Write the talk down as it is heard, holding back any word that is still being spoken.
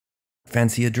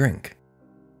Fancy a drink?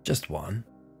 Just one.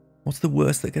 What's the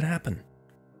worst that could happen?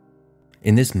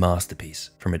 In this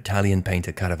masterpiece from Italian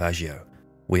painter Caravaggio,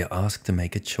 we are asked to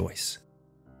make a choice.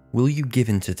 Will you give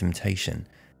in to temptation?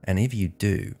 And if you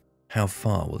do, how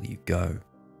far will you go?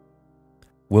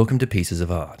 Welcome to Pieces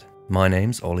of Art. My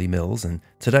name's Ollie Mills, and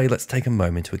today let's take a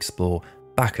moment to explore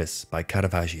Bacchus by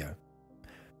Caravaggio.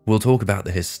 We'll talk about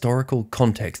the historical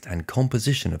context and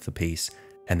composition of the piece,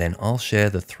 and then I'll share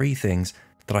the three things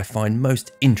that I find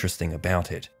most interesting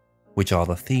about it, which are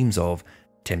the themes of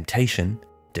temptation,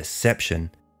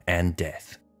 deception, and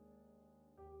death.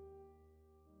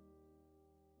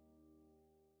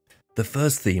 The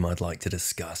first theme I'd like to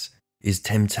discuss is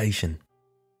temptation.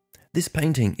 This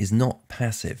painting is not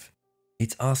passive.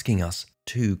 It's asking us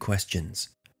two questions.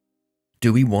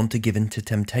 Do we want to give in to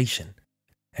temptation?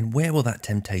 And where will that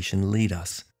temptation lead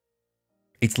us?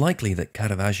 It's likely that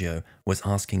Caravaggio was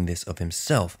asking this of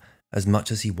himself as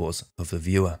much as he was of the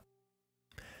viewer.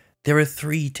 There are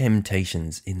three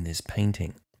temptations in this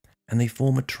painting, and they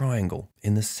form a triangle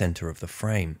in the center of the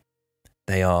frame.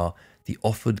 They are the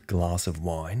offered glass of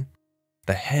wine,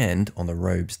 the hand on the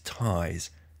robe's ties,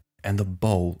 and the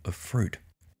bowl of fruit.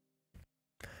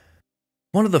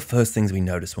 One of the first things we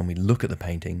notice when we look at the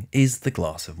painting is the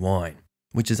glass of wine,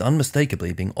 which is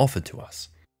unmistakably being offered to us.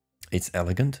 It's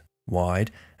elegant,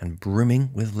 wide, and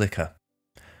brimming with liquor.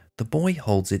 The boy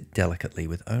holds it delicately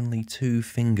with only 2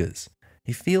 fingers.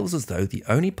 He feels as though the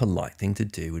only polite thing to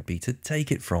do would be to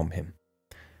take it from him.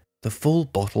 The full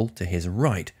bottle to his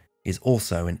right is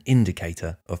also an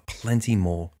indicator of plenty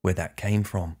more where that came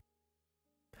from.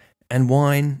 And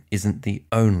wine isn't the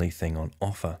only thing on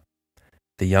offer.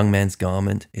 The young man's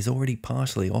garment is already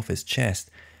partially off his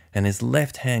chest, and his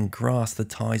left hand grasps the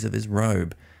ties of his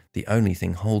robe, the only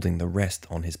thing holding the rest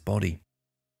on his body.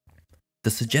 The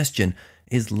suggestion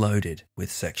is loaded with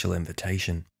sexual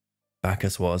invitation.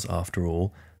 Bacchus was, after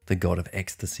all, the god of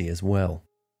ecstasy as well.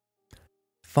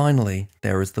 Finally,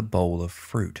 there is the bowl of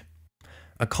fruit,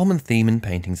 a common theme in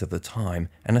paintings of the time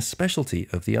and a specialty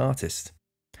of the artist.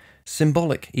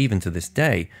 Symbolic, even to this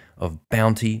day, of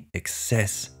bounty,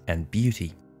 excess, and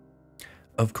beauty.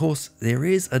 Of course, there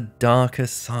is a darker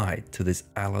side to this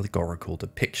allegorical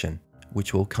depiction,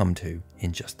 which we'll come to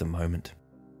in just a moment.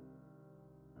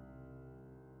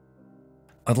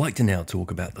 I'd like to now talk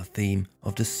about the theme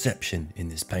of deception in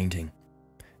this painting.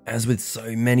 As with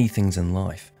so many things in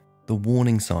life, the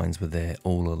warning signs were there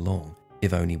all along,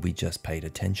 if only we just paid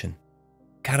attention.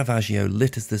 Caravaggio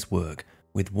litters this work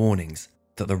with warnings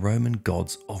that the Roman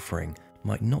god's offering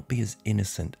might not be as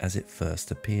innocent as it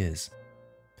first appears.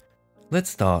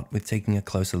 Let's start with taking a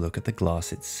closer look at the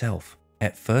glass itself.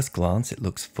 At first glance, it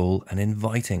looks full and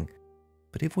inviting,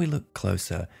 but if we look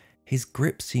closer, his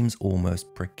grip seems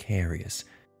almost precarious,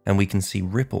 and we can see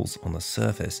ripples on the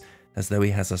surface as though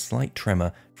he has a slight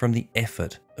tremor from the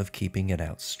effort of keeping it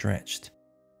outstretched.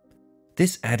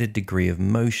 This added degree of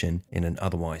motion in an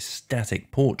otherwise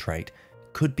static portrait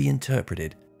could be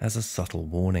interpreted as a subtle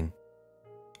warning.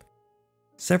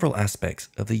 Several aspects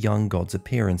of the young god's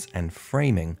appearance and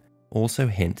framing also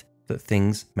hint that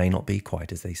things may not be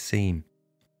quite as they seem.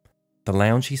 The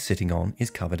lounge he's sitting on is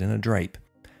covered in a drape,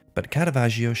 but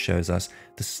Caravaggio shows us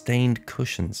the stained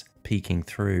cushions peeking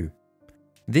through.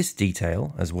 This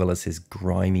detail, as well as his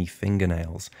grimy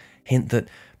fingernails, hint that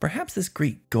perhaps this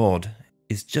Greek god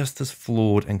is just as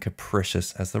flawed and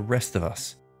capricious as the rest of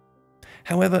us.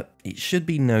 However, it should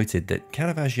be noted that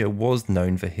Caravaggio was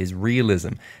known for his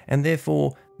realism and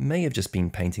therefore may have just been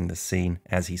painting the scene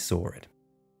as he saw it.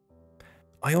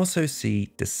 I also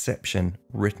see deception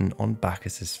written on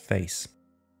Bacchus's face.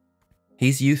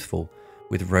 He's youthful,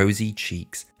 with rosy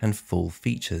cheeks and full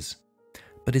features,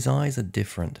 but his eyes are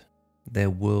different. They're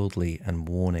worldly and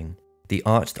warning. The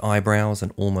arched eyebrows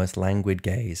and almost languid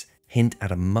gaze hint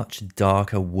at a much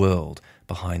darker world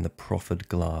behind the proffered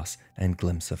glass and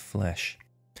glimpse of flesh.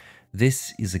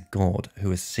 This is a god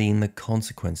who has seen the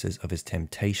consequences of his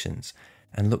temptations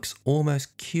and looks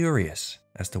almost curious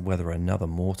as to whether another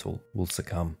mortal will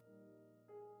succumb.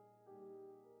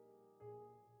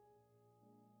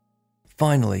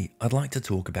 Finally, I'd like to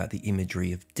talk about the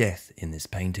imagery of death in this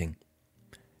painting.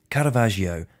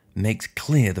 Caravaggio makes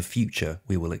clear the future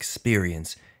we will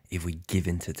experience if we give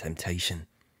in to temptation.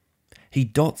 He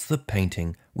dots the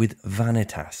painting with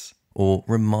vanitas, or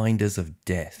reminders of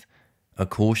death, a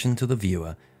caution to the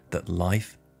viewer that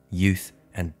life, youth,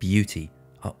 and beauty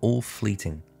are all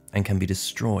fleeting and can be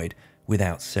destroyed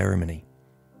without ceremony.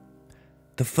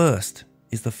 The first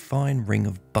is the fine ring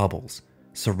of bubbles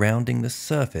surrounding the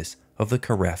surface of the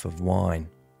carafe of wine.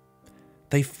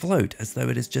 They float as though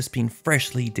it has just been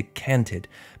freshly decanted,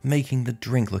 making the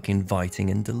drink look inviting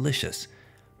and delicious,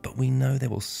 but we know they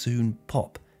will soon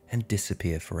pop and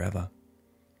disappear forever.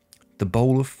 The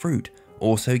bowl of fruit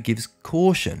also gives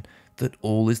caution that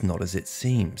all is not as it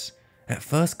seems. At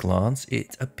first glance,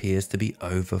 it appears to be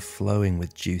overflowing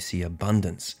with juicy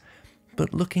abundance,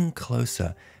 but looking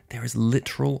closer, there is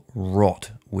literal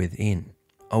rot within,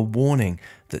 a warning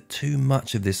that too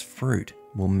much of this fruit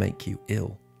will make you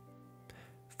ill.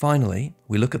 Finally,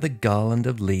 we look at the garland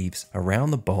of leaves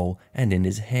around the bowl and in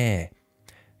his hair.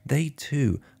 They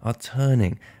too are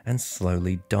turning and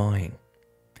slowly dying.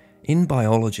 In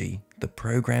biology, the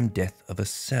programmed death of a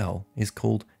cell is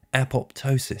called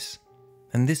apoptosis,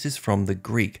 and this is from the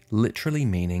Greek literally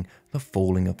meaning the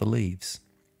falling of the leaves.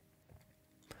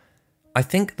 I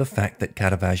think the fact that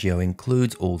Caravaggio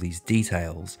includes all these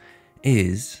details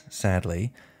is,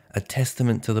 sadly, a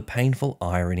testament to the painful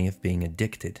irony of being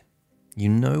addicted. You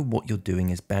know what you're doing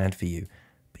is bad for you,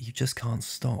 but you just can't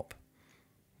stop.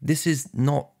 This is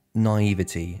not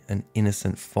naivety, an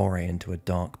innocent foray into a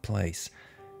dark place.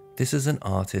 This is an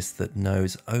artist that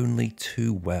knows only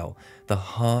too well the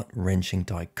heart-wrenching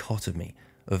dichotomy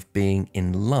of being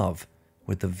in love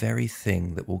with the very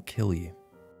thing that will kill you.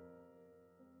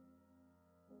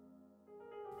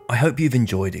 I hope you've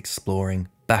enjoyed exploring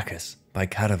Bacchus by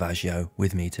Caravaggio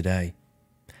with me today.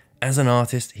 As an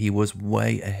artist, he was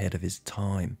way ahead of his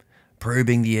time,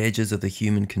 probing the edges of the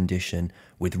human condition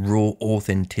with raw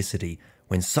authenticity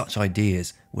when such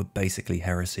ideas were basically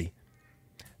heresy.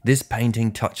 This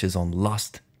painting touches on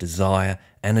lust, desire,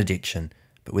 and addiction,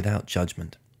 but without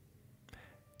judgment.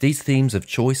 These themes of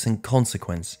choice and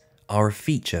consequence are a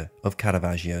feature of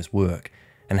Caravaggio's work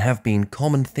and have been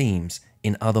common themes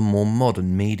in other more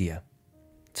modern media.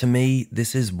 To me,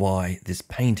 this is why this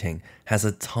painting has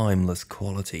a timeless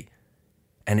quality,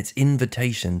 and its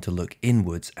invitation to look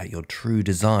inwards at your true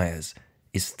desires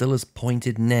is still as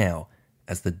pointed now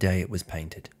as the day it was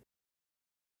painted.